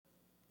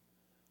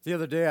The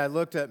other day I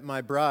looked at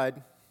my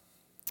bride.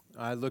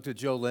 I looked at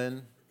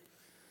Jolynn.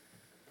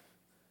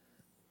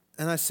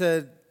 And I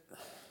said,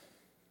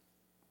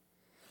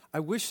 I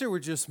wish there were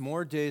just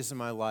more days in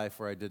my life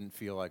where I didn't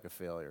feel like a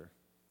failure.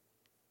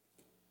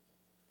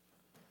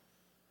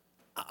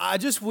 I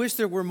just wish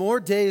there were more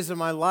days in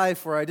my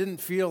life where I didn't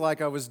feel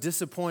like I was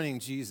disappointing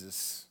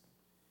Jesus.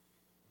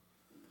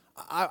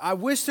 I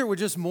wish there were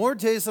just more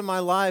days in my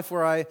life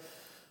where I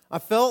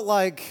felt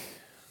like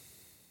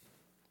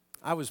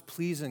I was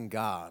pleasing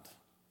God.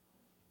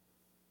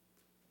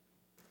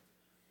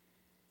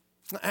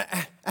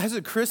 As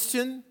a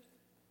Christian,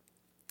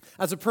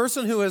 as a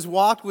person who has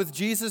walked with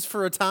Jesus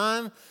for a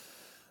time,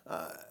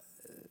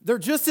 there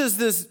just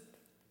is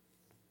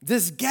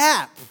this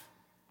gap.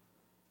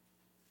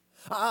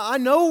 I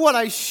know what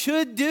I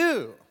should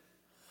do.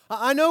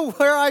 I know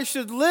where I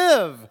should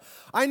live.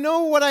 I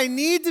know what I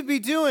need to be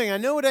doing. I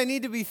know what I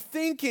need to be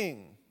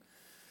thinking.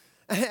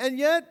 And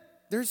yet,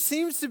 there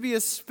seems to be a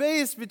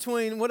space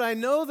between what I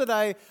know that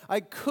I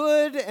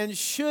could and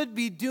should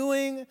be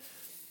doing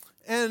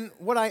and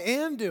what I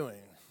am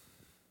doing.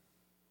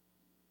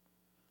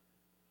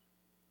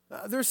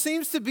 There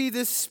seems to be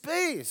this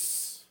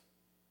space.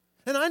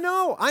 And I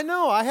know,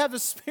 I have the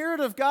Spirit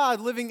of God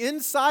living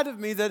inside of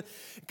me that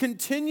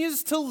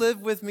continues to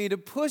live with me, to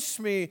push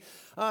me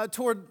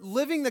toward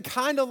living the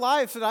kind of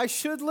life that I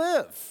should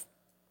live.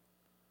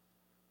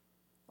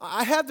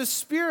 I have the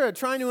Spirit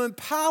trying to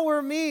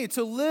empower me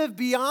to live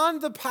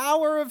beyond the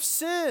power of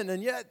sin,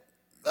 and yet,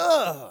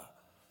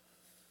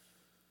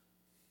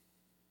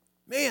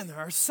 man, there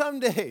are some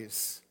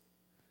days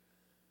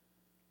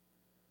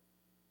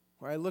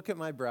where I look at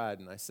my bride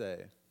and I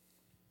say,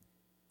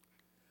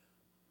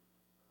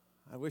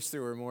 I wish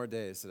there were more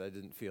days that I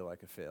didn't feel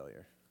like a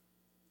failure.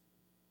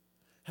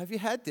 Have you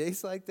had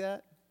days like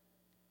that?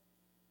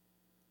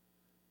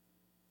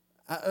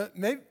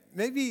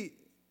 Maybe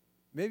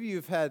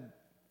you've had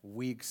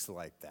weeks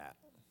like that.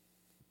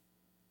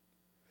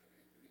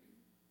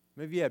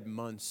 Maybe you had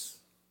months,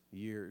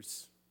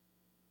 years,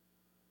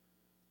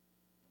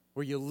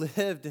 where you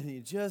lived and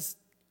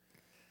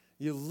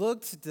you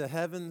looked to the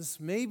heavens,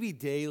 maybe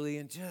daily,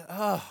 and just,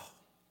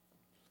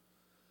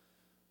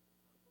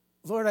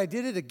 Lord, I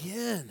did it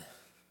again.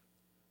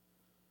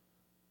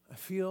 I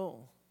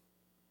feel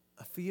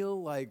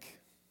like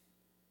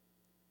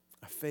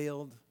I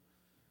failed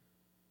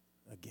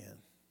again.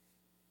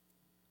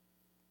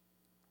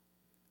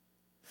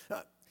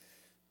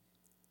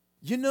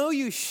 You know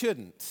you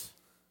shouldn't.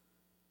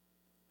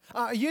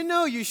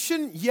 You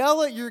shouldn't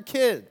yell at your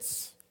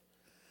kids.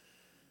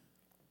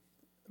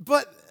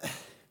 But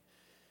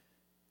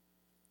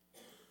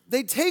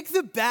they take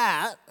the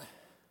bat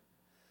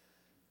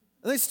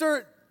and they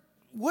start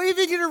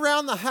waving it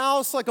around the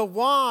house like a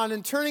wand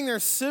and turning their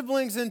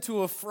siblings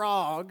into a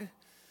frog.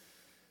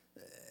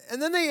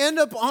 And then they end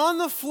up on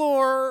the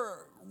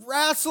floor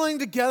wrestling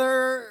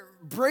together,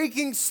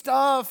 breaking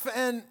stuff.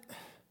 And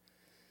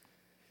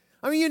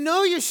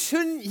you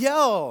shouldn't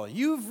yell.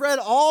 You've read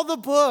all the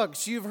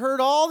books. You've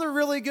heard all the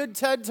really good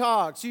TED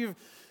Talks. You've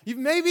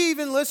maybe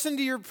even listened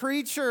to your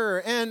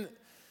preacher. And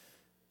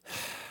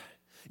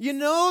you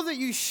know that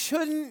you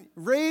shouldn't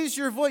raise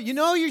your voice. You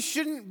know you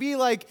shouldn't be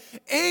like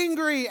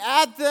angry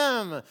at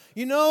them.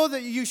 You know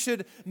that you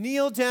should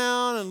kneel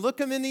down and look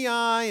them in the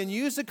eye and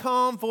use a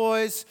calm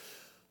voice.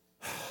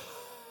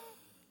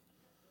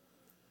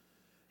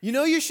 You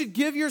know you should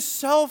give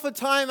yourself a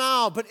time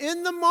out. But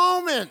in the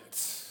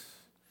moment,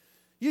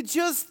 you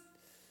just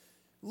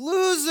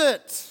lose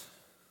it.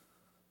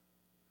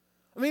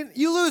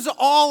 You lose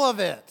all of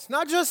it.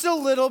 Not just a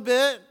little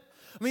bit.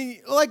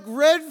 Like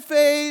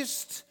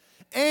red-faced,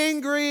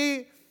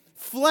 angry,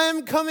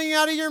 phlegm coming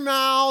out of your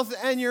mouth,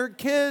 and your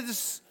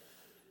kids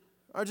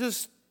are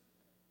just,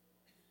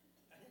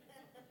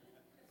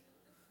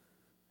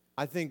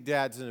 I think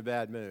Dad's in a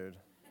bad mood.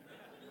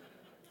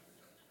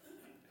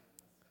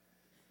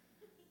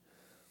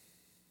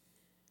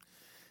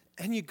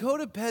 And you go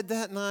to bed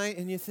that night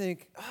and you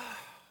think,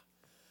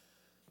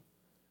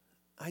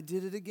 I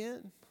did it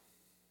again.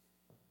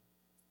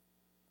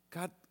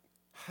 God,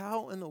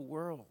 how in the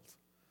world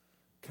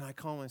can I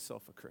call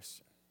myself a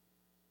Christian?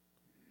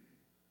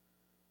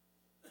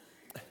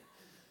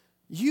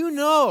 You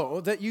know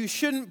that you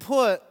shouldn't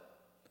put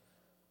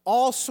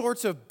all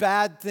sorts of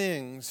bad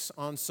things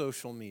on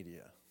social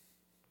media.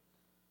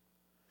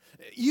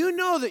 You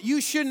know that you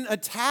shouldn't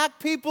attack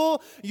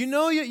people. You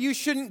know that you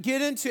shouldn't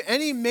get into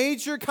any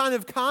major kind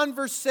of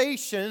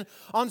conversation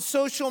on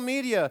social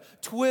media,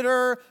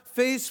 Twitter,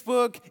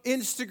 Facebook,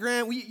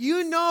 Instagram.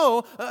 You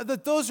know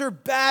that those are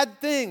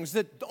bad things,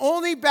 that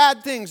only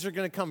bad things are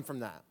going to come from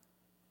that.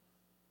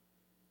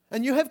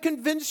 And you have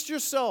convinced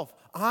yourself,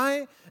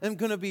 I am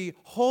going to be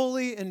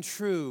holy and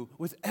true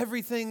with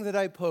everything that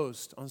I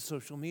post on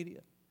social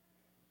media.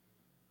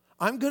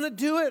 I'm going to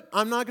do it.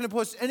 I'm not going to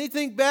post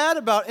anything bad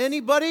about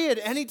anybody at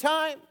any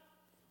time.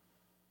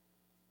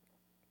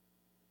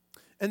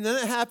 And then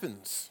it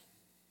happens.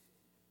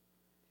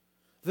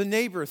 The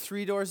neighbor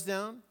 3 doors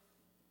down,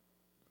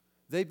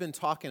 they've been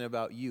talking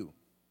about you.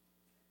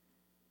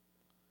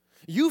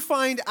 You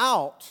find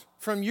out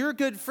from your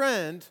good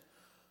friend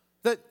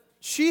that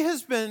she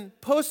has been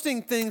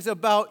posting things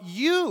about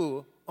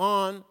you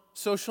on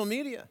social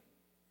media.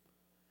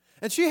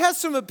 And she has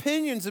some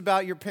opinions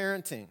about your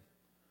parenting.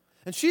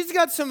 And she's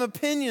got some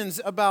opinions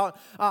about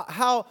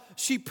how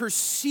she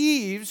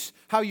perceives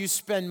how you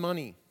spend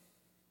money.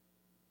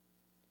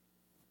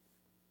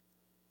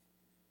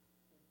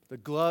 The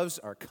gloves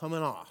are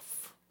coming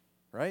off,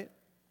 right?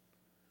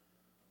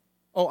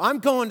 Oh, I'm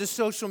going to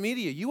social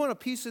media. You want a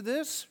piece of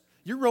this?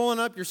 You're rolling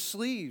up your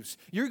sleeves.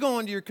 You're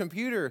going to your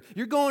computer.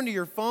 You're going to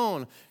your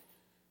phone.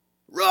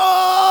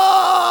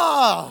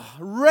 Raw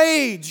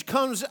rage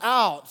comes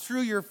out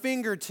through your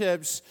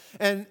fingertips,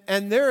 and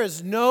there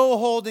is no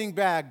holding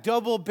back.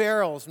 Double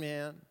barrels,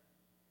 man.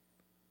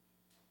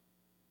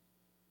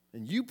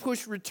 And you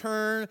push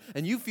return,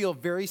 and you feel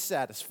very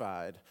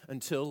satisfied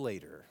until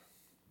later.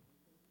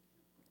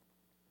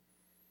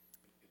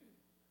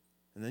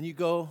 And then you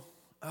go,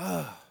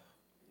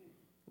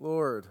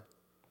 Lord,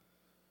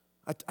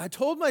 I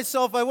told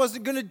myself I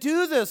wasn't going to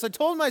do this. I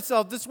told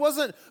myself this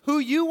wasn't who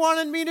you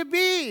wanted me to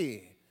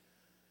be.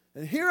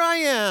 And here I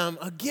am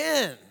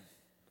again.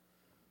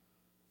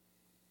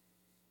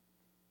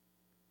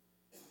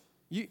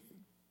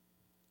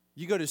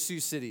 You go to Sioux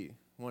City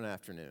one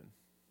afternoon.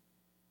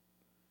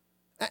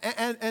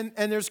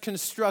 And there's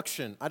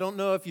construction. I don't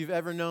know if you've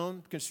ever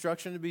known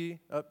construction to be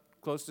up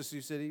close to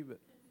Sioux City,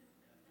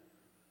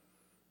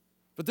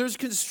 but there's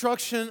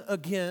construction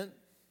again.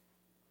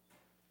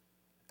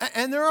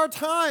 And there are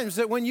times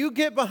that when you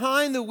get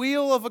behind the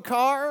wheel of a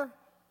car,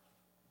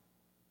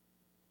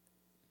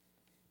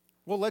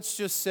 well, let's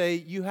just say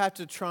you have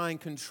to try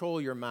and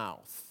control your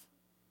mouth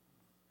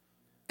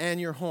and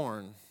your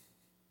horn.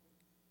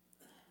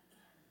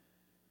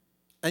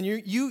 And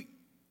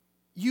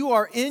you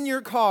are in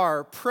your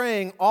car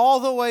praying all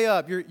the way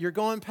up. You're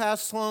going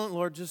past Sloan.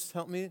 Lord, just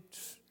help me.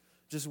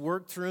 Just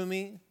work through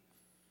me.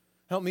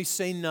 Help me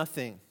say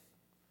nothing.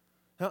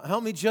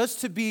 Help me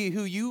just to be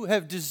who you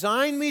have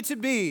designed me to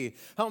be.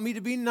 Help me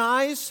to be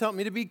nice. Help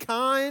me to be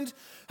kind.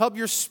 Help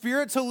your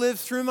Spirit to live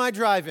through my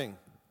driving.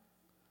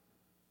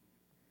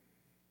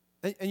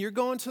 And you're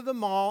going to the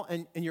mall,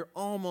 and you're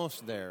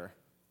almost there.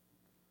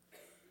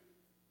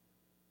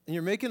 And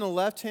you're making a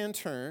left-hand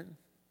turn.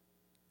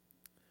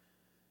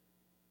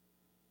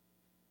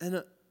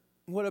 And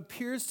what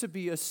appears to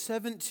be a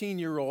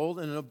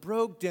 17-year-old in a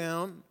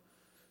broke-down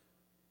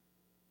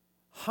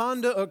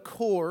Honda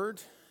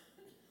Accord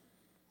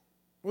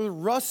with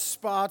rust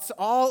spots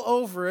all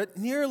over it,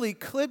 nearly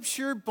clips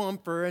your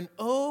bumper, and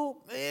oh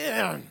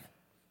man.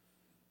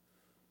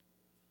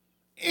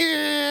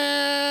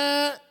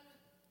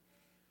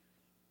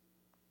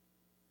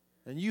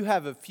 And you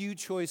have a few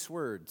choice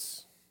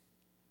words.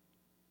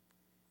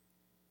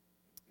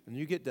 And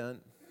you get done,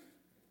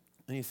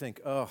 and you think,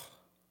 oh,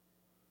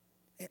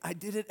 I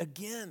did it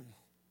again.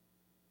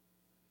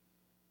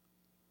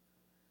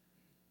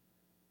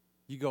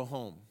 You go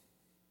home.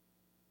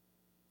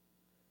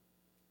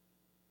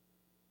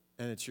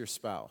 And it's your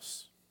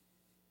spouse.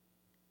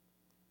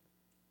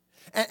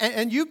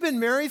 And you've been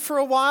married for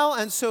a while,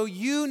 and so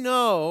you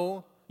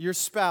know your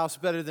spouse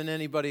better than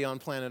anybody on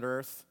planet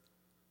Earth.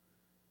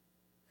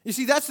 You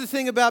see, that's the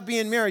thing about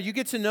being married. You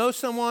get to know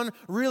someone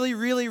really,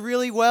 really,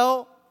 really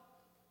well.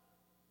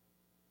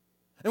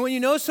 And when you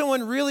know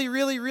someone really,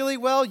 really, really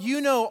well,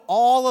 you know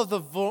all of the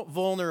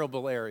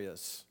vulnerable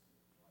areas.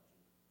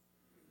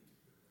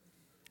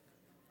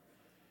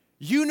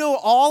 You know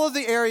all of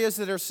the areas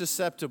that are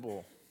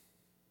susceptible.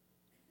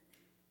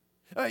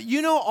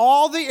 You know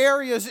all the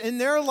areas in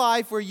their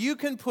life where you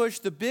can push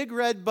the big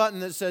red button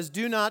that says,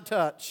 do not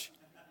touch.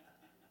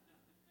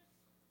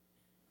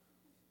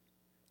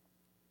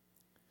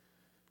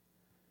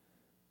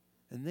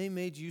 And they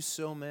made you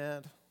so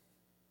mad.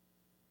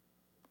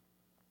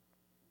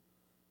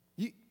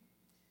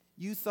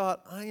 You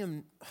thought, I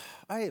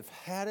have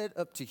had it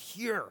up to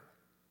here.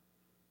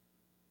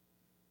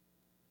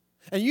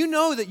 And you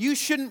know that you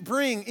shouldn't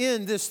bring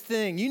in this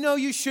thing. You know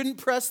you shouldn't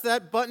press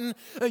that button.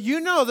 You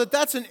know that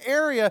that's an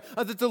area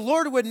that the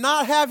Lord would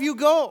not have you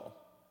go.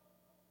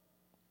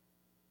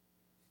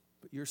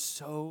 But you're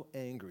so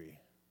angry.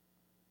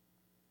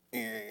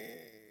 And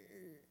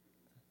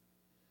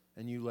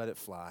you let it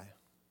fly.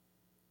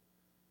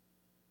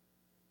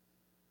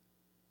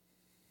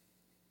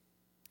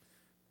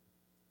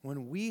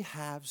 When we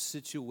have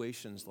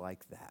situations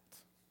like that,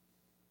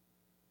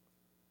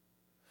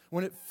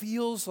 when it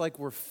feels like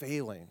we're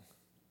failing,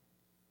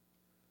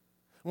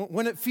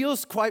 when it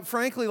feels, quite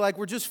frankly, like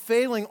we're just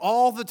failing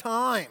all the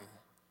time,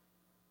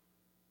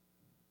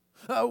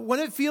 when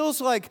it feels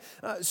like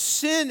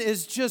sin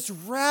is just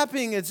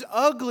wrapping its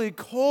ugly,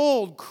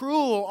 cold,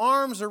 cruel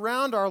arms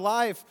around our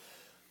life,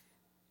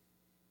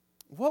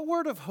 what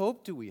word of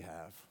hope do we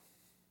have?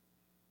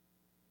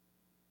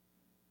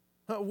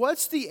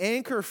 What's the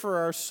anchor for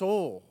our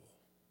soul?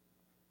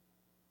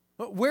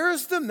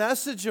 Where's the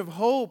message of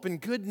hope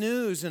and good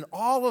news and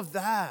all of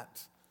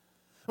that?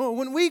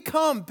 When we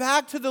come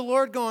back to the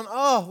Lord going,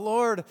 oh,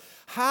 Lord,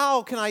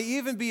 how can I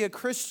even be a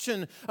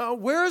Christian?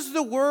 Where's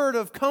the word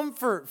of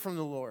comfort from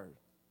the Lord?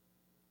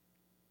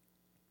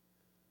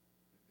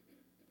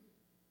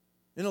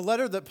 In a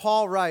letter that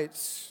Paul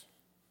writes,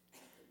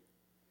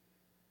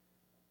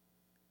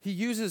 he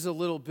uses a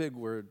little big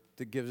word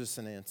that gives us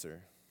an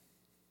answer.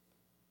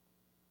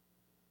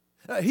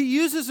 He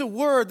uses a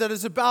word that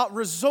is about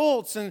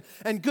results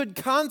and good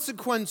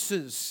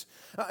consequences.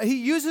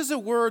 He uses a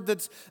word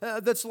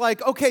that's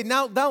like, okay,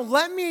 now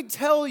let me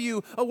tell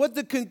you what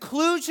the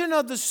conclusion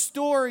of the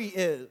story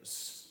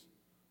is.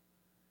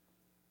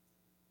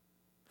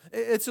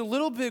 It's a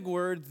little big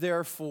word,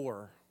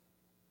 therefore.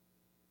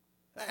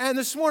 And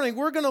this morning,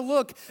 we're going to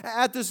look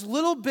at this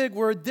little big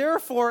word,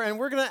 therefore, and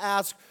we're going to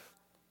ask,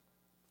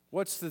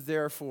 what's the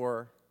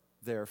therefore?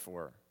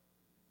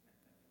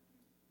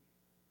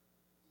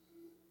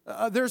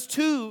 There's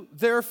two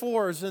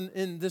therefores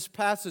in this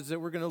passage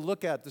that we're going to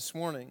look at this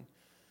morning.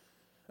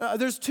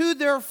 There's two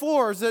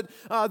therefores that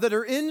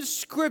are in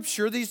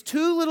Scripture, these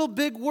two little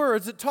big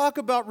words that talk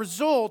about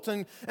result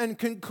and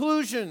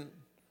conclusion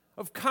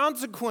of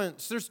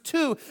consequence. There's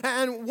two,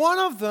 and one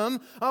of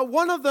them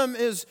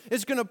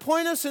is going to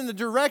point us in the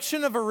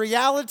direction of a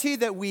reality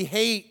that we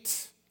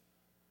hate,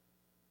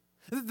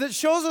 that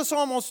shows us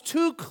almost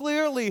too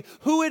clearly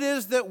who it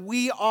is that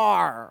we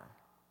are.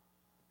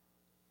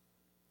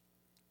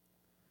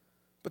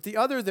 But the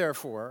other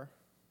therefore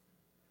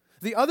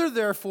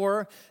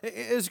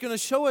is going to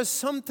show us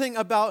something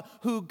about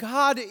who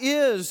God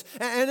is,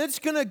 and it's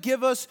going to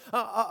give us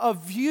a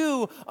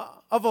view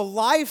of a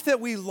life that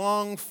we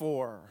long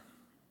for.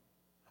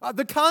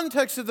 The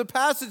context of the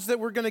passage that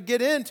we're going to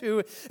get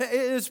into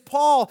is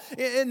Paul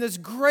in this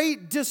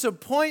great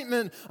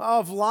disappointment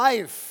of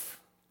life.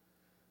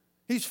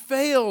 He's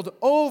failed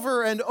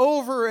over and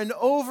over and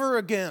over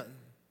again.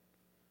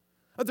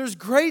 There's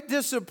great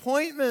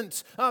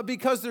disappointment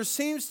because there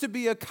seems to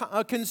be a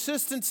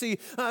consistency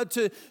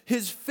to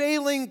his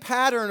failing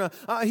pattern.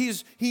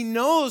 He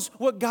knows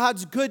what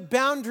God's good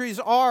boundaries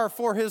are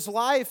for his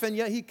life, and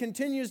yet he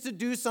continues to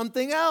do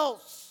something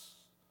else.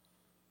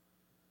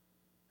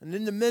 And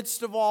in the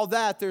midst of all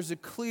that, there's a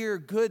clear,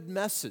 good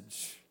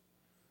message.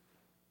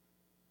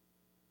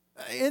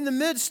 In the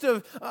midst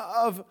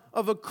of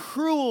a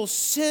cruel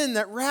sin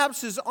that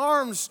wraps his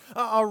arms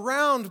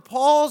around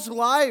Paul's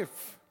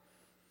life,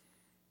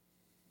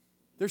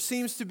 there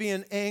seems to be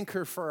an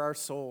anchor for our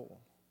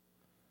soul,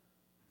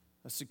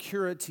 a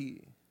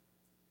security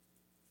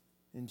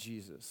in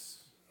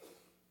Jesus.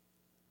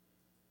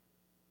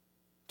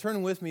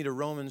 Turn with me to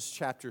Romans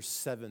chapter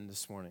 7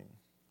 this morning.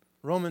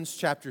 Romans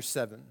chapter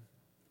 7.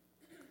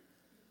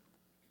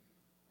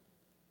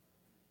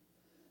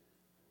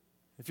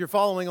 If you're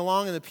following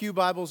along in the pew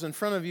Bibles in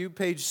front of you,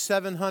 page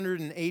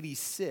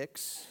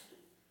 786,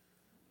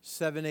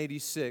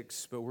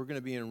 786, but we're going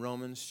to be in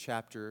Romans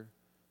chapter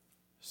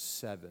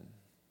 7.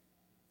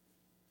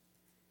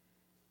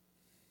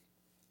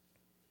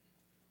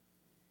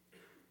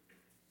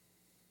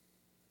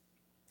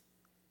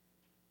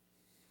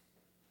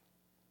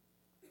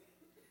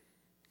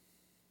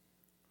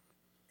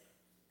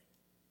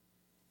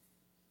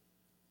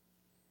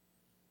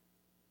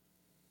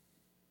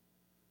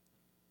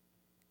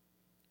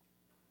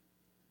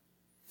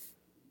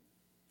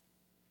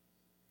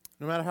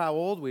 No matter how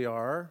old we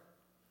are,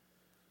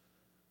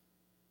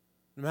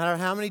 no matter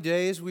how many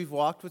days we've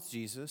walked with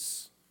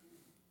Jesus,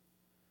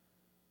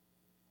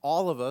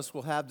 all of us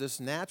will have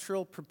this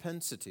natural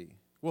propensity.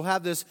 We'll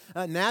have this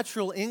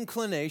natural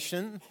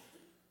inclination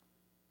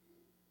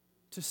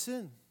to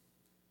sin.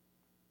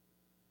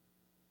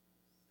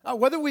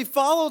 Whether we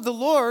follow the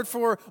Lord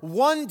for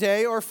one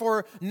day or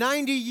for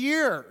 90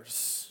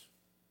 years,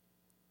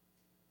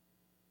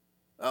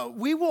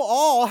 we will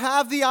all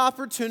have the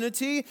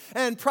opportunity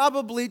and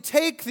probably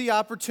take the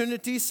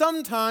opportunity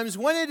sometimes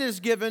when it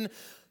is given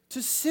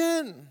to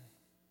sin.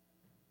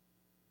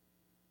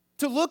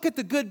 To look at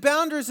the good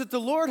boundaries that the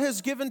Lord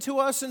has given to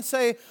us and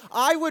say,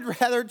 I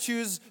would rather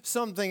choose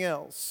something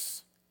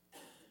else.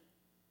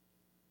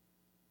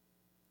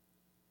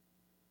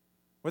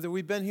 Whether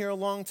we've been here a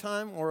long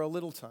time or a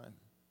little time,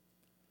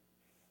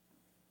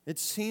 it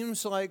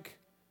seems like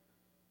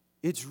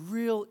it's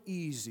real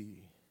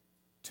easy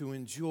to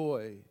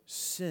enjoy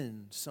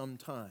sin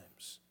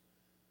sometimes,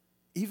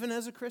 even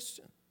as a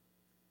Christian.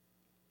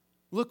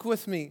 Look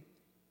with me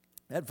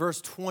at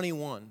verse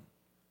 21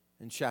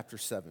 in chapter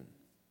 7.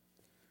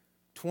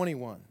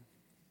 21.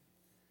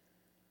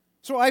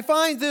 So I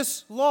find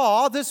this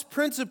law, this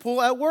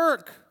principle at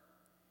work.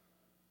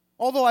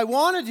 Although I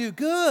want to do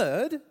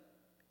good,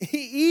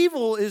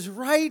 evil is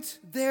right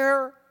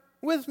there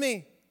with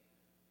me.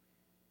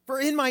 For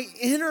in my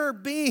inner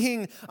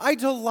being, I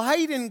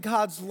delight in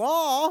God's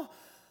law,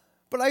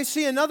 but I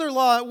see another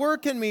law at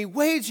work in me,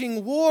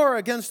 waging war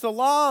against the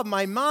law of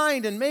my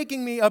mind and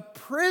making me a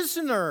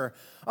prisoner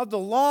of the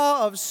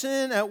law of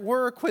sin at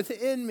work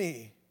within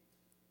me.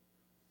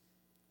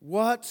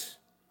 What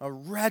a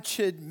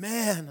wretched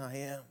man I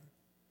am.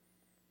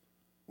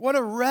 What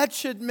a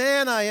wretched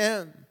man I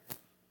am.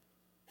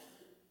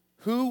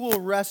 Who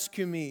will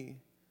rescue me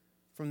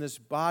from this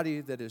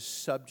body that is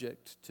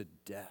subject to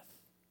death?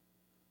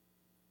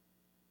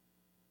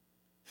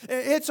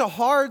 It's a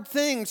hard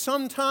thing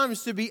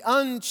sometimes to be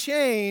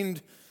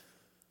unchained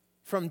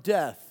from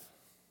death,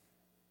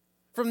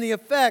 from the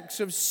effects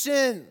of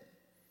sin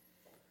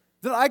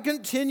that I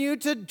continue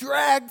to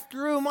drag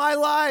through my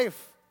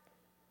life.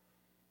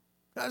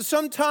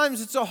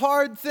 Sometimes it's a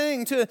hard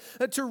thing to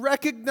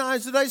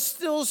recognize that I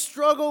still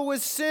struggle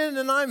with sin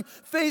and I'm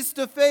face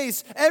to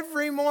face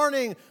every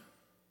morning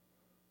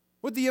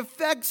with the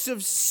effects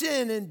of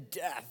sin and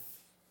death.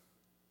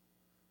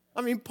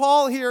 I mean,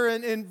 Paul here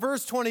in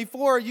verse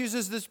 24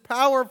 uses this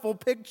powerful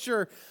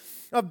picture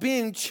of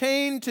being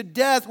chained to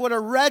death. What a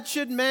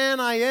wretched man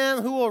I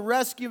am. Who will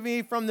rescue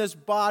me from this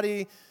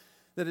body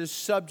that is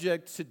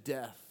subject to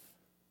death?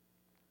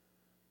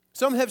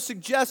 Some have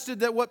suggested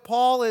that what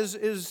Paul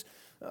is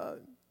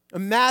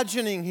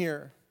imagining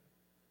here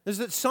is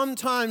that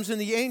sometimes in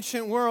the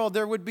ancient world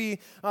there would be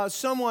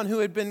someone who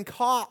had been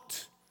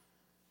caught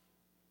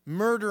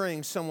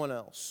murdering someone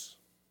else.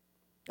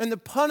 And the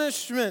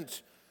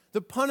punishment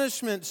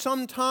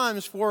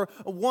sometimes for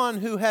one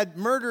who had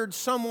murdered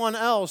someone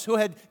else, who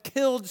had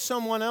killed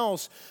someone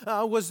else,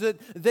 was that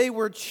they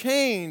were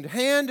chained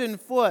hand and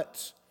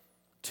foot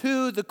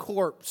to the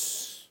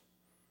corpse.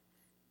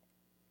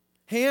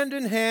 Hand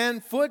in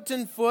hand, foot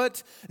in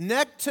foot,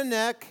 neck to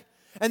neck,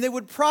 and they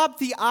would prop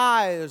the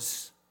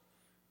eyes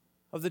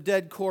of the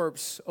dead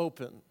corpse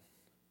open.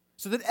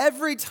 So that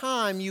every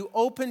time you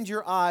opened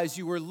your eyes,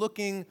 you were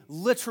looking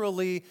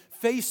literally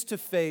face to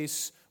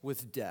face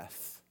with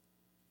death.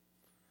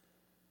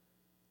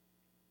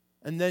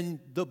 And then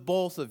the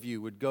both of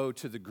you would go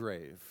to the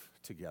grave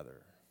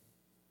together.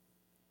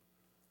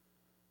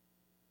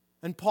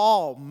 And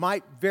Paul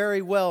might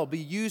very well be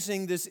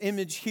using this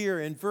image here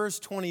in verse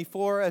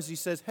 24 as he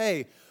says,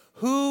 hey,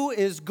 who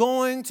is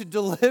going to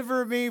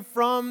deliver me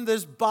from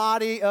this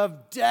body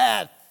of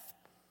death?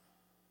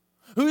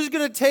 Who's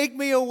going to take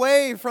me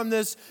away from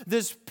this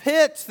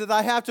pit that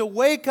I have to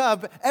wake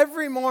up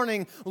every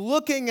morning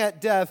looking at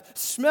death,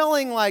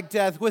 smelling like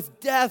death, with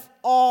death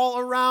all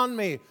around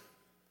me?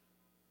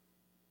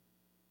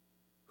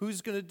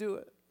 Who's going to do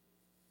it?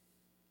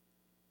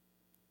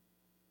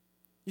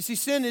 You see,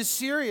 sin is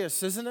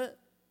serious, isn't it?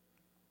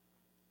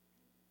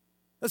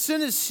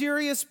 Sin is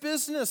serious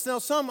business. Now,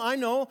 some I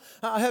know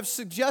have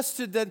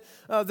suggested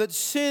that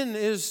sin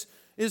is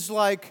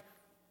like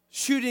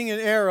shooting an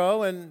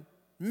arrow and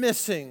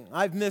missing.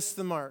 I've missed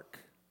the mark.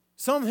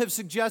 Some have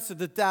suggested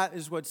that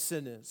is what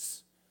sin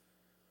is.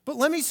 But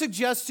let me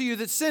suggest to you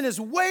that sin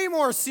is way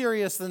more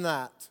serious than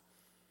that.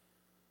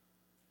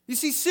 You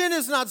see, sin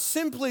is not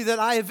simply that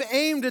I have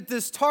aimed at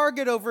this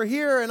target over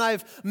here and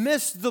I've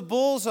missed the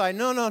bullseye.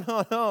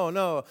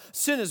 No.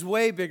 Sin is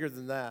way bigger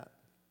than that.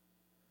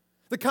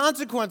 The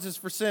consequences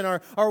for sin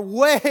are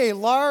way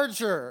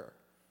larger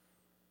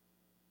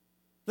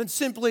than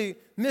simply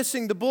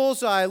missing the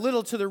bullseye a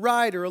little to the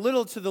right or a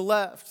little to the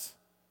left.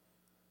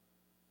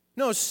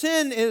 No,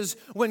 sin is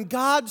when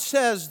God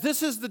says,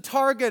 this is the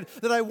target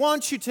that I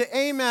want you to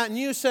aim at, and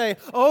you say,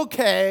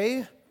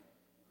 okay.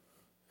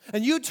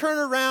 And you turn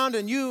around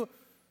and you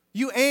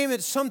aim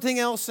at something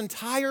else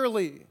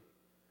entirely.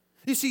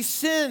 You see,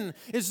 sin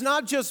is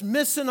not just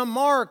missing a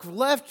mark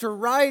left or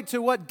right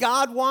to what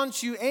God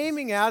wants you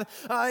aiming at.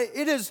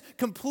 It is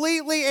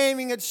completely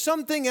aiming at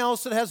something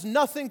else that has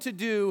nothing to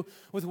do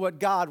with what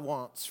God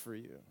wants for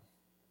you.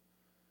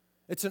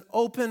 It's an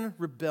open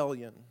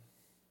rebellion.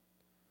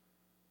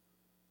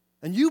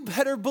 And you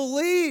better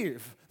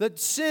believe that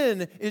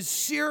sin is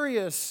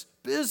serious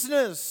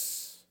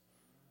business.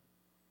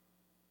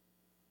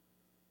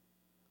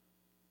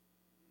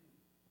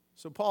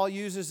 So Paul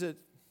uses it.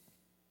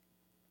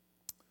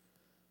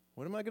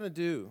 What am I going to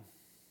do?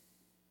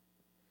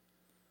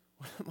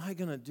 What am I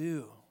going to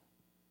do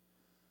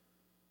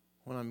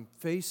when I'm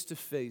face to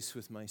face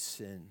with my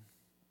sin?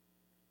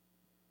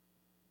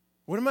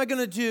 What am I going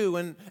to do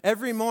when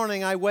every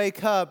morning I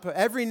wake up,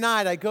 every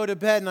night I go to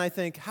bed and I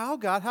think, how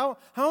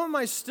am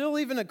I still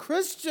even a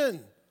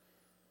Christian?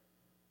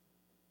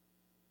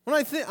 When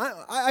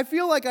I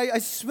feel like I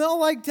smell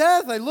like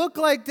death, I look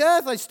like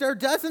death, I stare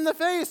death in the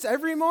face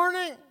every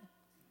morning.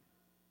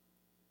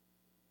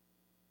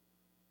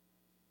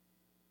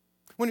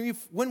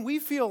 When we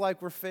feel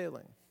like we're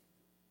failing,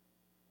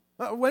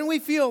 when we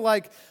feel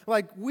like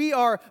we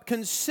are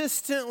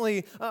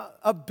consistently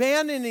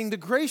abandoning the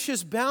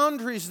gracious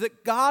boundaries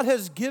that God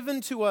has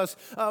given to us,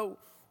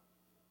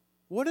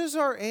 what is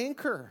our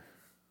anchor?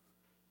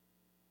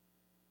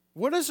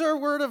 What is our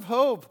word of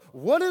hope?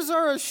 What is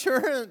our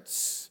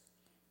assurance?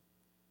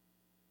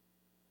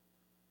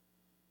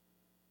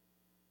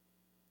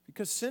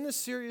 Because sin is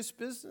serious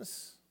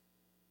business.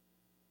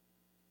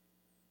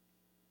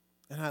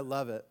 And I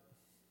love it.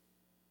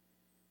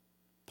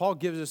 Paul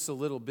gives us a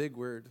little big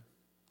word.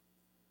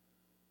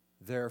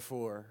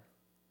 Therefore.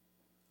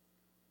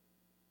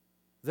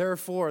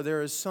 Therefore,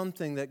 there is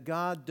something that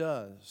God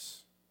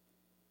does.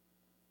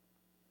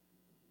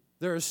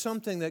 There is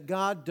something that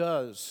God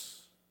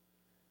does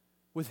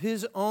with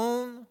his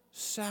own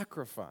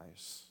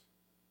sacrifice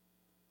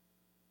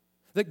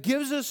that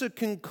gives us a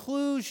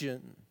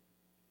conclusion,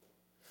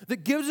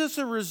 that gives us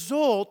a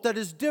result that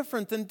is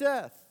different than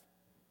death,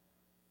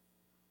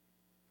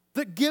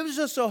 that gives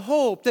us a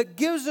hope, that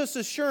gives us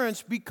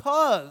assurance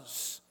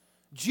because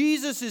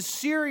Jesus is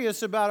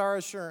serious about our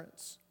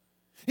assurance.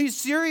 He's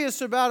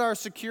serious about our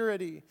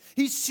security.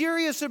 He's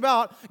serious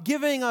about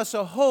giving us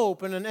a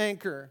hope and an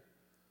anchor.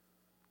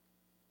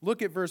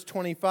 Look at verse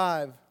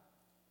 25.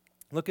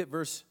 Look at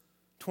verse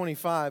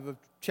 25 of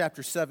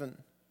chapter 7.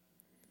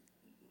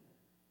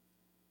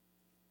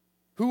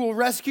 Who will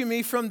rescue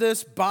me from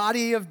this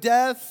body of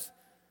death?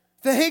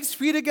 Thanks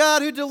be to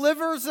God who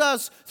delivers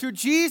us through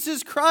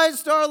Jesus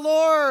Christ our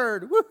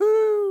Lord.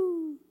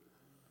 Woohoo!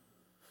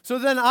 So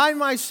then I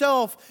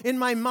myself, in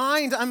my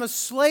mind, I'm a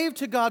slave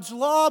to God's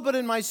law, but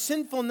in my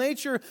sinful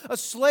nature, a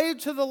slave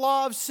to the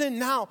law of sin.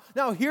 Now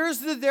here's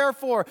the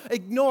therefore.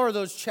 Ignore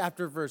those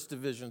chapter verse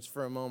divisions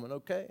for a moment,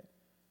 okay?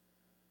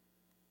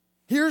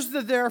 Here's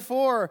the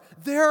therefore.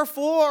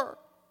 Therefore,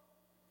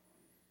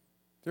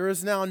 there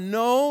is now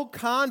no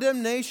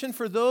condemnation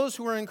for those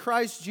who are in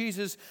Christ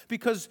Jesus,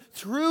 because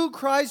through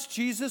Christ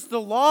Jesus,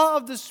 the law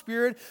of the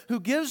Spirit who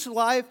gives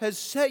life has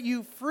set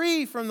you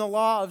free from the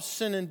law of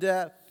sin and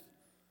death.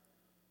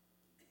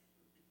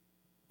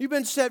 You've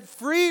been set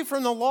free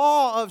from the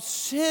law of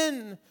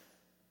sin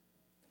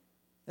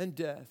and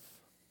death.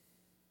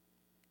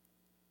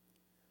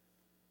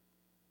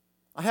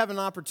 I have an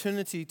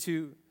opportunity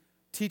to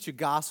teach a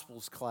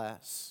Gospels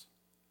class.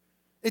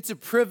 It's a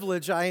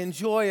privilege. I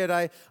enjoy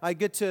it. I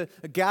get to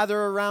gather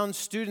around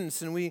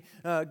students and we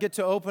get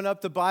to open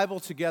up the Bible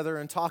together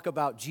and talk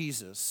about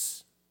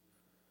Jesus.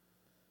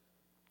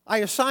 I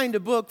assigned a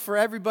book for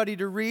everybody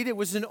to read. It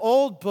was an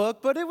old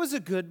book, but it was a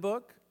good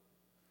book.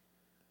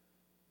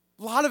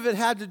 A lot of it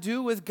had to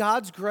do with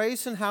God's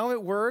grace and how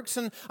it works.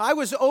 And I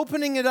was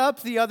opening it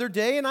up the other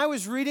day, and I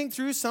was reading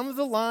through some of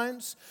the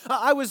lines.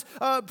 I was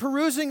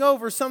perusing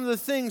over some of the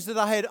things that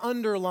I had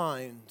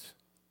underlined.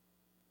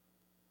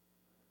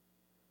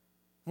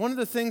 One of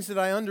the things that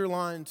I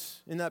underlined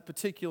in that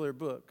particular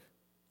book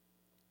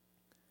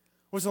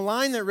was a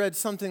line that read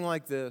something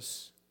like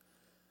this: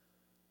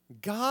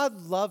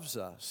 God loves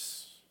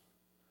us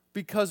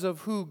because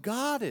of who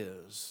God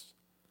is,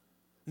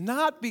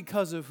 not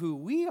because of who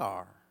we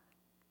are.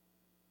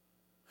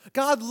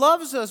 God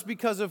loves us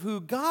because of who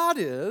God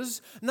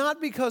is,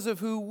 not because of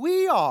who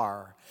we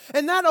are.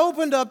 And that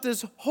opened up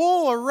this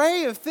whole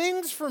array of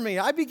things for me.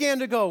 I began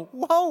to go,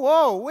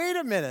 whoa, wait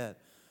a minute.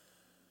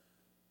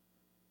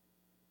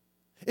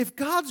 If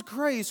God's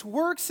grace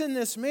works in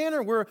this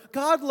manner where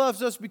God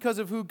loves us because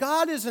of who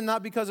God is and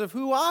not because of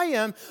who I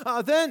am,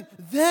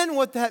 then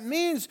what that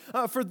means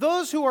for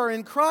those who are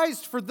in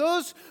Christ, for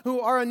those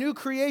who are a new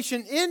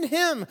creation in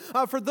Him,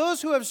 for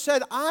those who have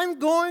said, I'm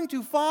going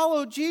to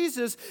follow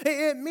Jesus,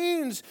 it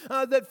means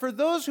that for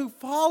those who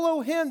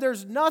follow Him,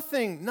 there's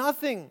nothing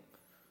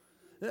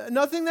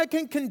that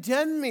can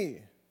condemn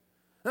me.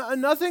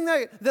 Nothing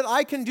that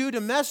I can do to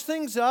mess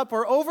things up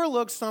or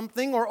overlook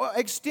something or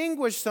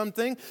extinguish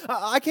something.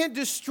 I can't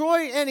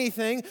destroy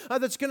anything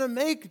that's going to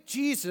make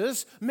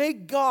Jesus,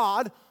 make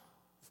God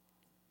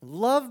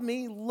love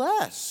me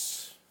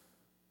less.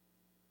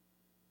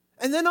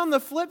 And then on the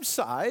flip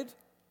side,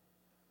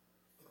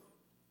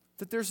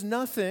 that there's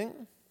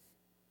nothing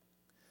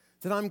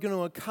that I'm going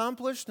to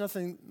accomplish,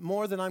 nothing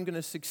more that I'm going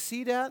to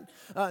succeed at,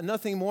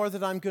 nothing more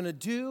that I'm going to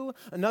do,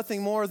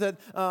 nothing more that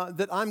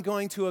I'm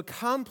going to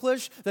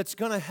accomplish that's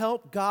going to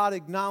help God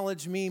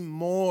acknowledge me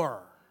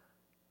more.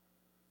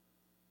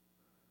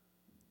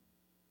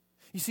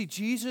 You see,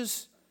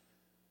 Jesus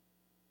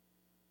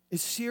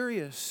is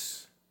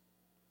serious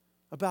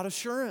about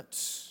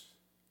assurance.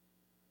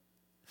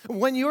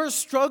 When you're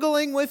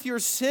struggling with your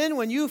sin,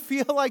 when you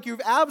feel like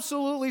you've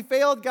absolutely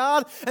failed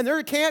God and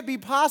there can't be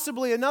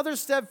possibly another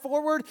step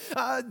forward,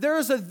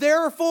 there's a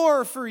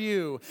therefore for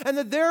you. And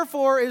the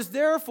therefore is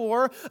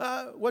therefore,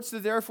 what's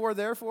the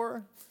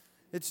therefore?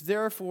 It's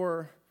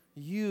therefore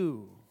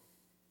you.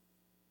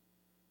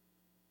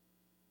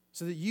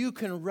 So that you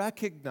can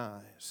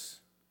recognize,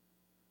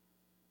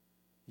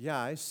 yeah,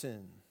 I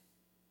sin.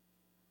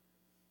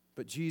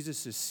 But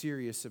Jesus is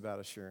serious about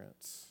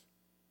assurance.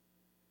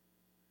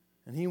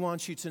 And He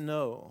wants you to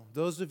know,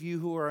 those of you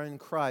who are in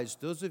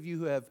Christ, those of you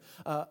who have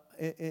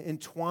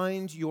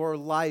entwined your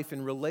life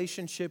in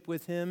relationship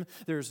with Him,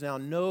 there is now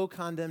no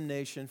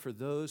condemnation for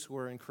those who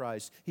are in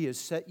Christ. He has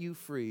set you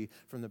free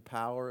from the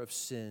power of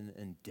sin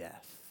and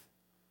death.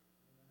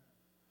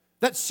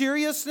 That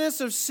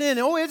seriousness of sin,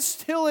 it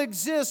still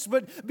exists,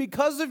 but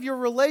because of your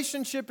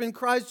relationship in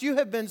Christ, you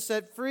have been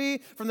set free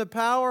from the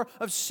power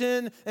of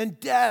sin and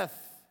death.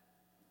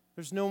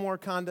 There's no more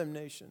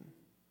condemnation.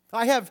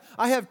 I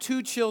have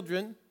 2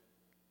 children.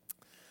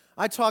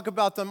 I talk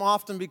about them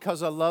often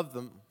because I love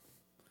them.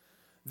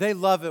 They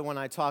love it when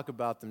I talk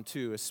about them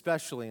too,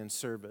 especially in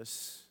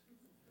service.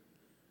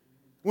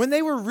 When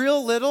they were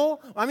real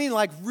little, I mean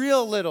like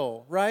real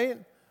little, right?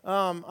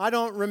 I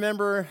don't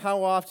remember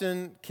how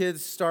often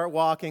kids start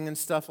walking and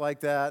stuff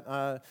like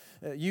that.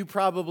 You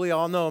probably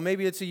all know.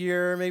 Maybe it's a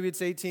year, maybe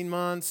it's 18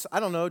 months.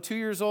 I don't know, 2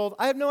 years old.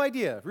 I have no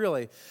idea,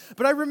 really.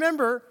 But I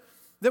remember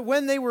that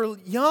when they were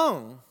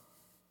young,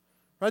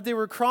 right, they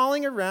were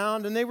crawling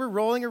around and they were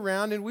rolling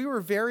around, and we were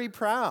very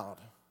proud.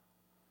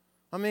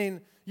 I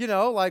mean,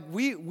 like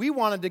we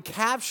wanted to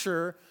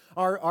capture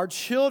our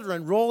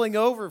children rolling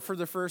over for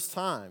the first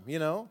time,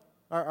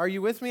 Are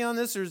you with me on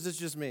this, or is this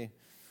just me?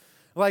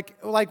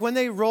 Like when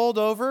they rolled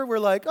over, we're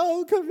like,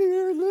 oh, come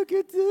here, look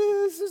at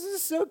this. This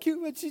is so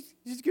cute, but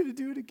she's going to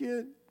do it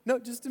again. No,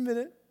 just a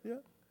minute. Yeah.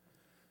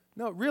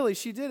 No, really,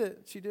 she did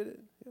it. She did it.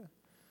 Yeah.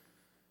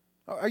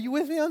 Are you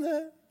with me on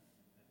that?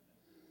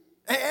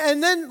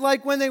 And then,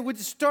 like, when they would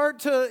start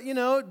to,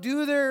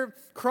 do their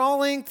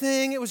crawling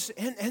thing,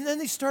 and then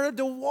they started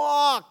to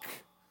walk.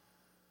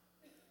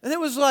 And it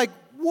was like,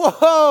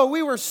 whoa,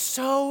 we were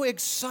so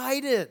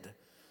excited.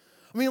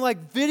 I mean,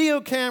 like video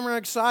camera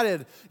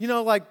excited,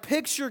 like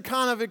picture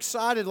kind of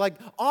excited, like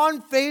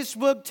on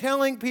Facebook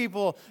telling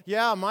people,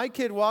 yeah, my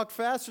kid walked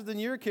faster than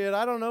your kid.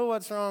 I don't know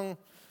what's wrong.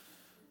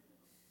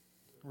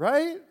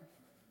 Right?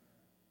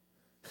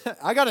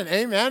 I got an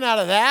amen out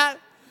of that.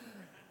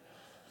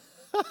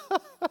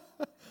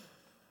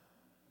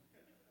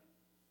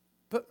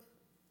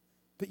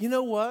 But you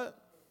know what?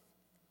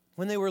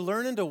 When they were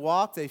learning to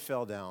walk, they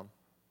fell down.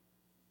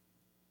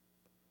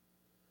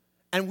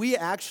 And we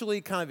actually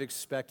kind of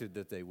expected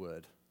that they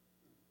would.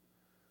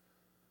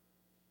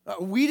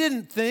 We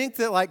didn't think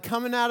that, like,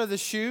 coming out of the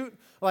chute,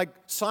 like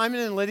Simon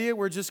and Lydia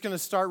were just going to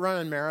start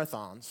running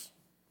marathons.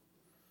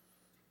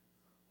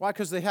 Why?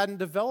 Because they hadn't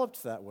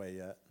developed that way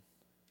yet.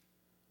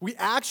 We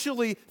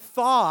actually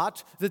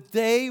thought that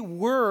they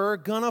were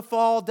going to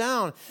fall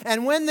down.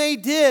 And when they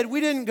did,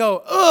 we didn't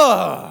go,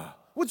 ugh,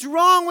 what's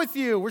wrong with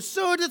you? We're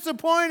so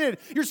disappointed.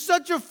 You're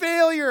such a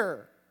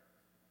failure.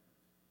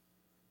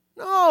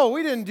 No,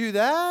 we didn't do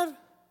that.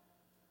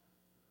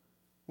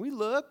 We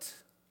looked,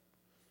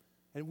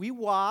 and we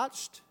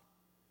watched,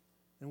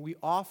 and we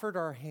offered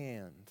our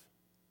hand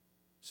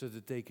so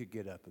that they could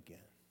get up again.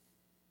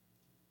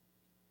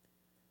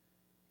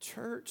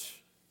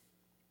 Church,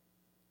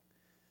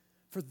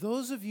 for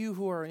those of you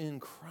who are in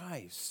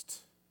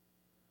Christ,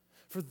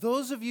 for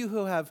those of you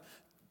who have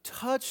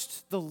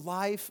touched the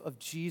life of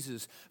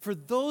Jesus, for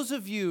those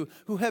of you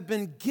who have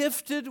been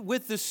gifted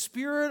with the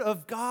Spirit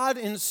of God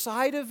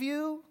inside of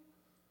you,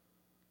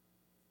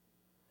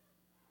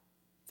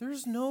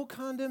 there's no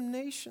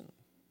condemnation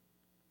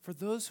for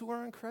those who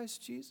are in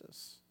Christ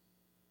Jesus.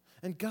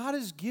 And God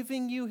is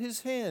giving you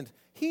His hand.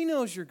 He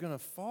knows you're going to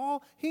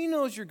fall. He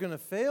knows you're going to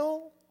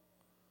fail.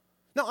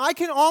 Now, I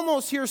can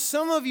almost hear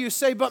some of you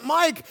say, but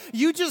Mike,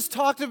 you just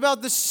talked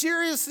about the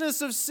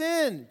seriousness of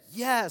sin.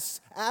 Yes,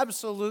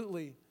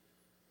 absolutely.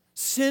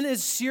 Sin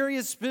is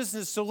serious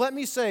business. So let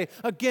me say,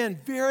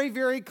 again, very,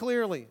 very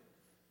clearly,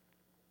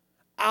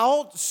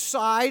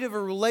 outside of a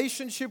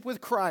relationship with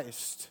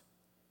Christ,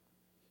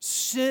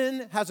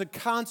 sin has a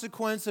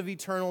consequence of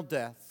eternal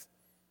death.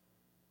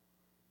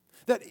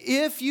 That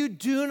if you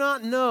do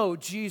not know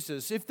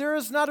Jesus, if there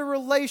is not a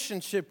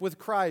relationship with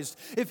Christ,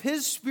 if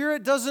His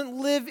Spirit doesn't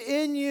live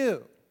in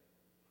you,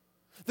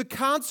 the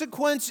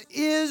consequence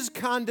is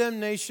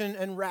condemnation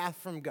and wrath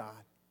from God.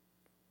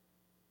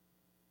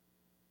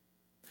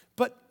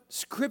 But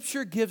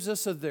Scripture gives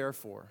us a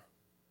therefore.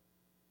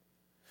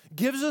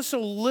 Gives us a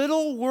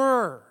little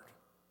word.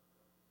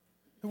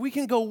 We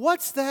can go,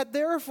 what's that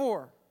there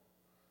for?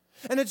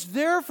 And it's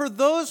there for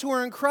those who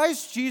are in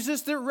Christ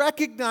Jesus that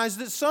recognize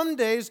that some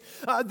days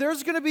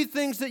there's going to be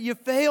things that you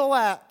fail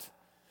at.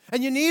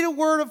 And you need a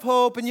word of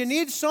hope, and you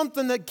need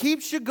something that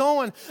keeps you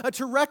going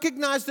to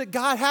recognize that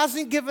God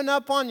hasn't given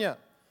up on you.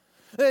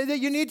 That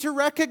you need to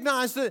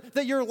recognize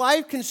that your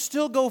life can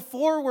still go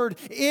forward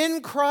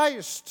in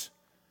Christ.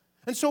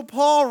 And so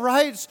Paul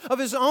writes of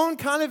his own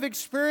kind of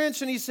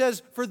experience, and he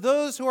says, for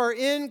those who are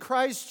in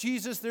Christ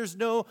Jesus, there's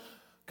no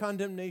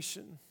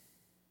condemnation.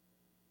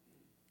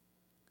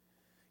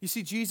 You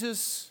see,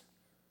 Jesus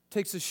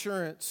takes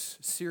assurance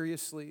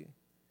seriously.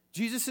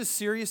 Jesus is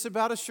serious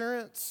about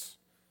assurance.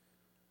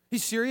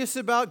 He's serious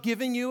about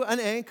giving you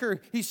an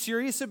anchor. He's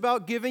serious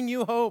about giving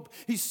you hope.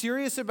 He's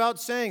serious about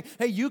saying,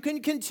 hey, you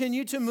can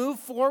continue to move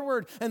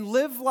forward and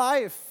live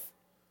life.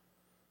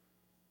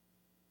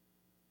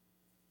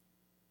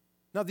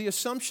 Now, the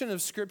assumption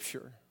of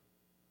Scripture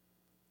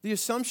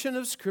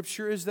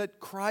is that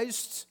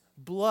Christ's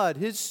blood,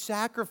 His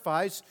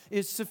sacrifice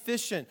is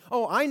sufficient.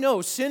 Oh, I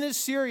know sin is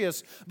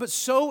serious, but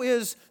so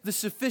is the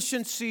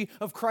sufficiency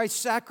of Christ's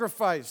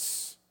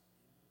sacrifice.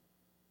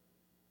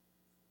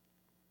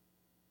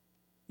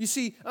 You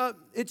see,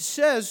 it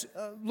says,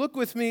 look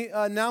with me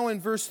now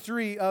in verse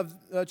 3 of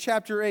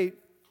chapter 8.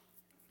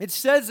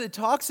 It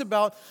talks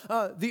about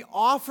the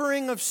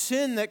offering of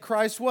sin that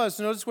Christ was.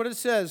 Notice what it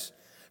says.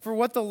 For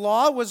what the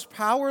law was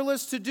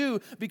powerless to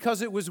do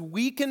because it was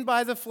weakened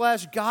by the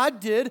flesh,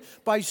 God did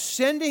by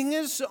sending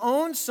His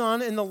own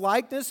Son in the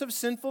likeness of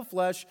sinful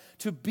flesh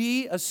to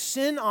be a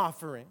sin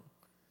offering.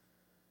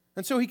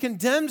 And so he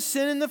condemned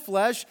sin in the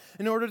flesh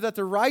in order that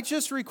the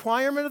righteous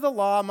requirement of the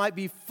law might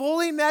be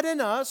fully met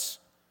in us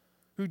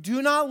who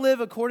do not live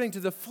according to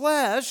the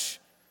flesh,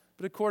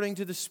 but according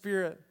to the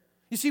Spirit.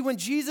 You see, when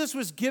Jesus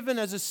was given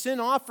as a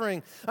sin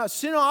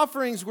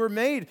offerings were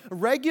made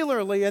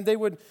regularly, and they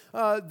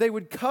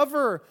would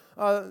cover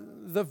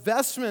the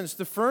vestments,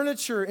 the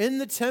furniture in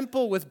the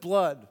temple with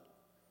blood.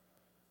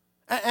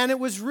 And it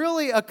was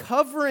really a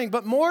covering,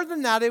 but more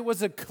than that, it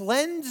was a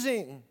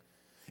cleansing.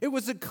 It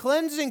was a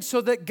cleansing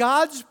so that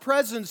God's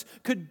presence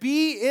could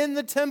be in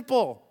the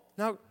temple.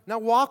 Now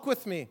walk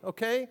with me,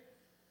 okay?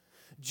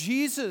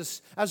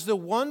 Jesus, as the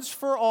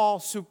once-for-all,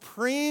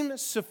 supreme,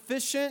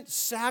 sufficient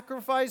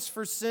sacrifice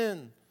for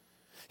sin.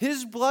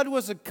 His blood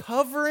was a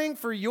covering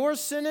for your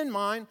sin and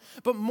mine,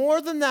 but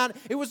more than that,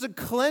 it was a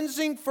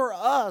cleansing for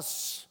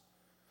us.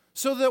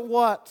 So that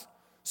what?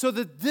 So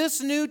that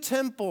this new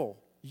temple,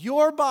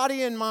 your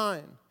body and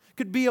mine,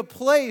 could be a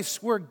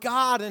place where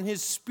God and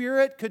His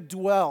Spirit could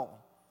dwell.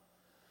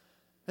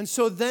 And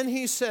so then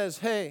he says,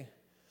 hey,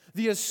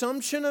 the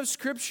assumption of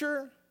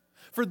Scripture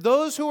for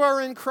those who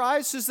are in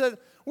Christ is that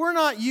we're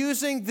not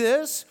using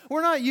this,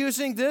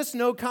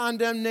 no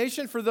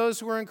condemnation for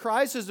those who are in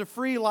Christ, as a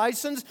free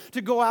license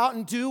to go out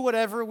and do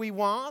whatever we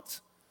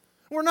want.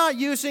 We're not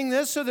using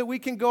this so that we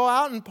can go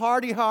out and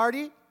party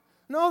hardy.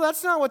 No,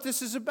 that's not what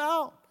this is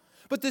about.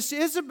 But this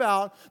is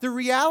about the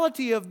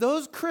reality of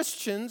those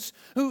Christians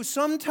who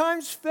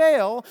sometimes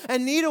fail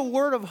and need a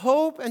word of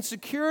hope and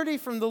security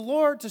from the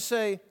Lord to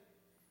say,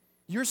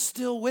 you're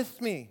still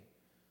with me,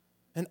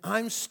 and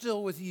I'm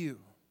still with you.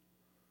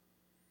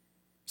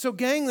 So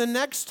gang, the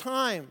next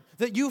time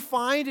that you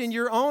find in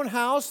your own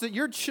house that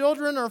your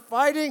children are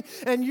fighting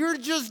and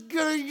you're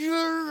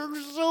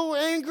so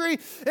angry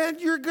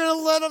and you're going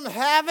to let them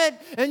have it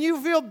and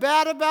you feel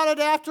bad about it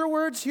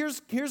afterwards,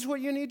 here's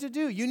what you need to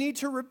do. You need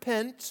to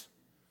repent.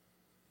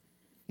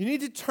 You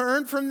need to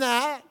turn from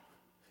that.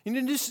 You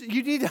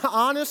need to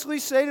honestly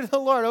say to the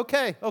Lord,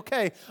 okay, I'm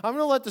going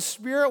to let the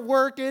Spirit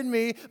work in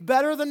me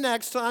better the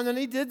next time than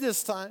He did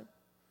this time.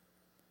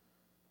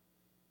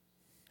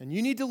 And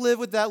you need to live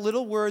with that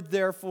little word,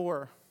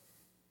 therefore.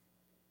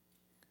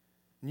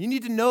 And you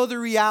need to know the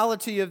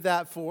reality of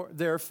that,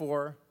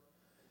 therefore.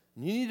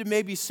 And you need to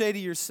maybe say to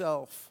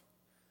yourself,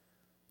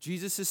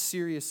 Jesus is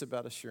serious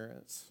about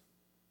assurance.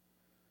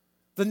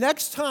 The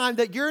next time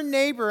that your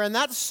neighbor and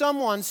that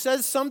someone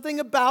says something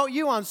about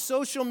you on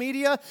social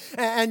media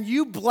and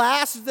you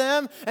blast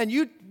them and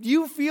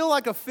you feel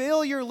like a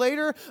failure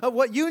later,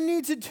 what you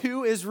need to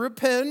do is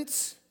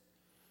repent.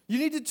 You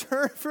need to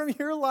turn from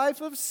your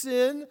life of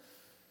sin.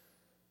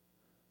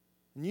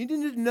 And you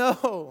need to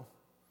know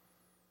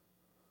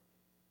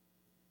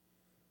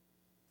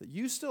that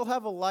you still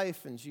have a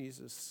life in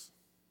Jesus.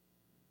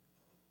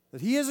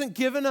 That He hasn't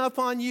given up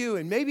on you.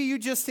 And maybe you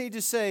just need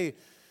to say,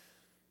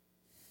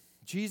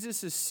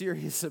 Jesus is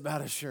serious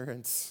about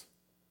assurance.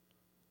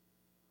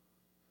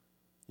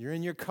 You're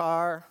in your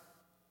car,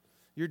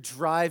 you're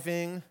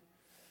driving,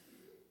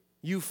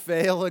 you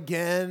fail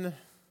again,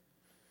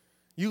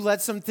 you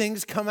let some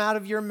things come out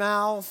of your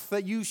mouth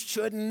that you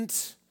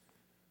shouldn't.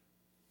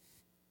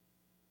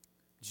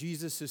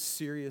 Jesus is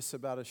serious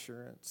about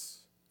assurance.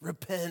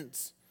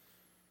 Repent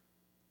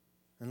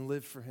and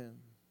live for Him.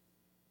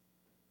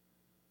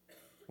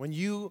 When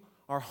you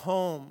are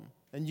home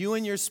and you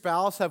and your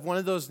spouse have one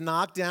of those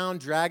knockdown,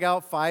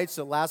 drag-out fights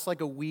that last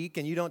like a week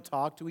and you don't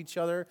talk to each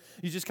other,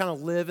 you just kind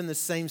of live in the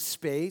same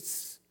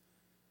space,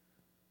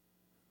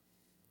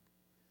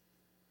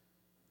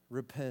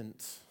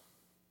 repent.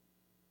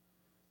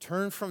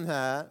 Turn from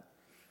that.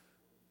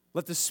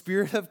 Let the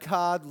Spirit of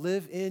God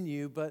live in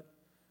you, but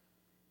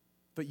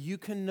you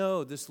can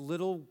know this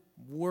little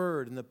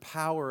word and the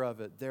power of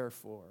it,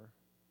 therefore.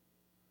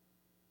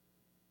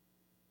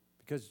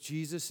 Because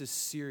Jesus is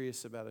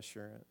serious about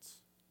assurance.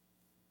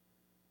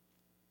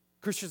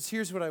 Christians,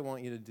 here's what I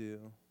want you to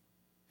do.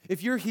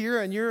 If you're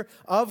here and you're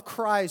of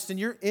Christ and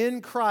you're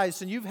in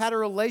Christ and you've had a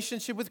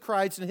relationship with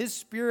Christ and His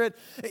Spirit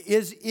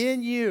is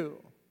in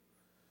you,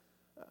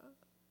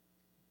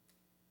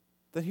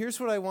 then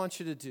here's what I want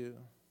you to do.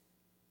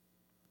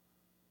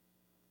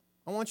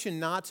 I want you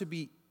not to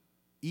be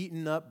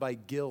eaten up by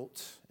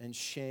guilt and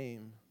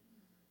shame,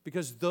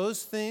 because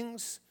those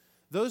things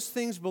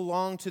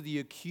belong to the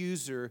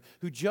accuser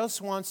who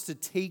just wants to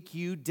take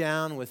you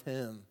down with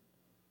him.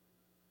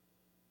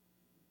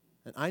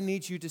 And I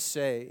need you to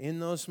say, in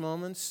those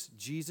moments,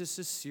 Jesus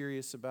is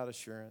serious about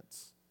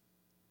assurance.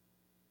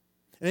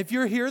 And if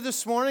you're here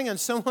this morning and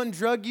someone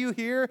drug you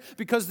here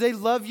because they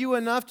love you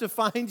enough to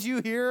find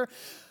you here,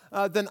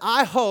 then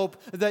I hope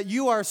that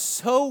you are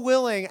so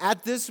willing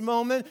at this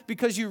moment,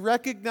 because you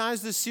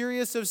recognize the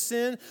seriousness of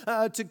sin,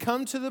 to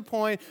come to the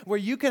point where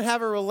you can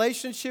have a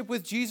relationship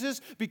with Jesus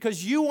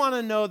because you want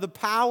to know the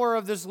power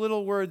of this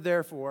little word,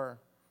 therefore.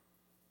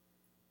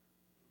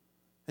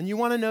 And you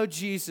want to know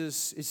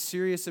Jesus is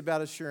serious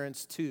about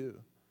assurance too.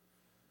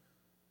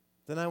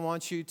 Then I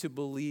want you to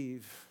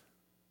believe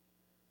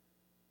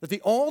that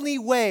the only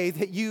way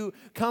that you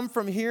come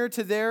from here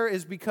to there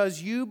is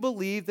because you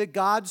believe that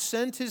God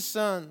sent His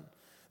Son,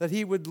 that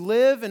he would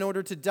live in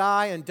order to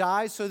die and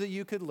die so that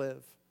you could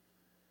live.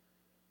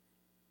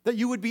 That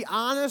you would be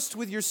honest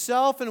with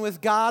yourself and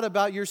with God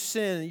about your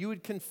sin, and you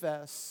would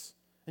confess.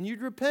 And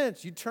you'd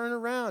repent. You'd turn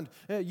around.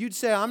 You'd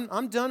say,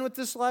 I'm done with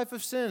this life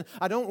of sin.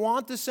 I don't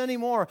want this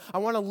anymore. I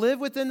want to live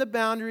within the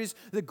boundaries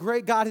that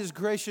great God has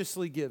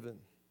graciously given.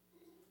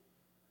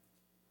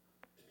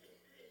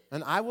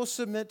 And I will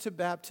submit to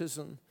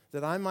baptism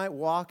that I might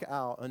walk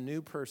out a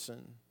new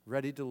person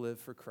ready to live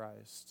for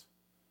Christ.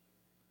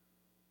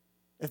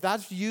 If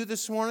that's you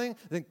this morning,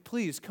 then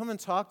please come and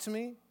talk to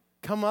me.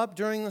 Come up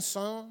during the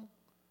song.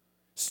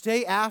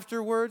 Stay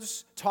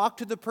afterwards. Talk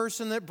to the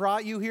person that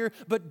brought you here.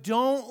 But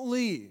don't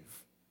leave.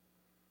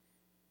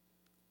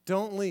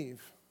 Don't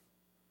leave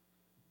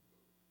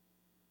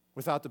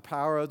without the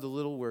power of the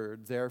little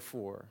word,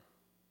 therefore,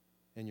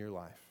 in your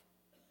life.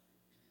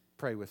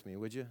 Pray with me,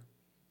 would you?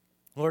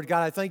 Lord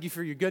God, I thank you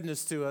for your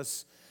goodness to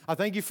us. I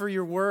thank you for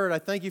your word. I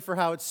thank you for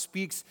how it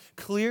speaks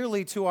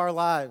clearly to our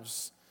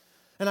lives.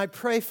 And I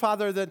pray,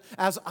 Father, that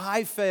as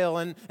I fail,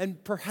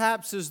 and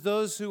perhaps as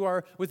those who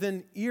are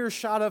within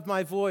earshot of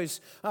my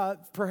voice,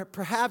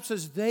 perhaps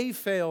as they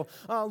fail,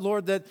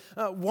 Lord, that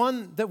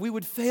that we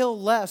would fail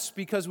less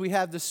because we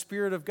have the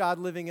Spirit of God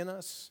living in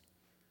us.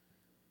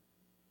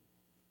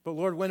 But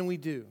Lord, when we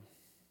do,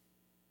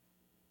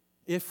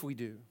 if we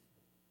do,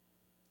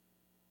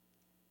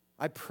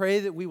 I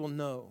pray that we will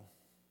know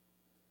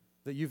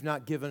that you've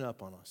not given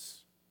up on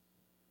us,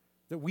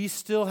 that we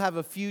still have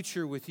a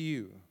future with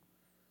you,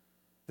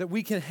 that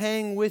we can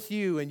hang with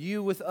you and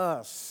you with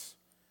us.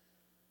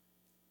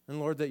 And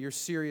Lord, that you're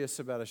serious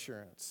about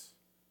assurance.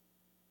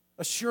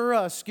 Assure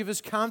us, give us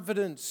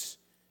confidence,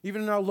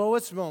 even in our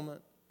lowest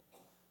moment,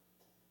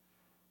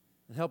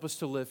 and help us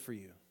to live for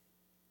you.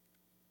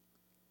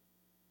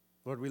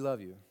 Lord, we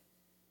love you.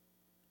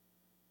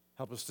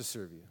 Help us to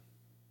serve you.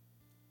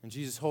 In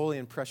Jesus' holy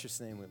and precious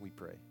name that we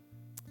pray.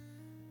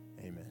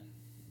 Amen.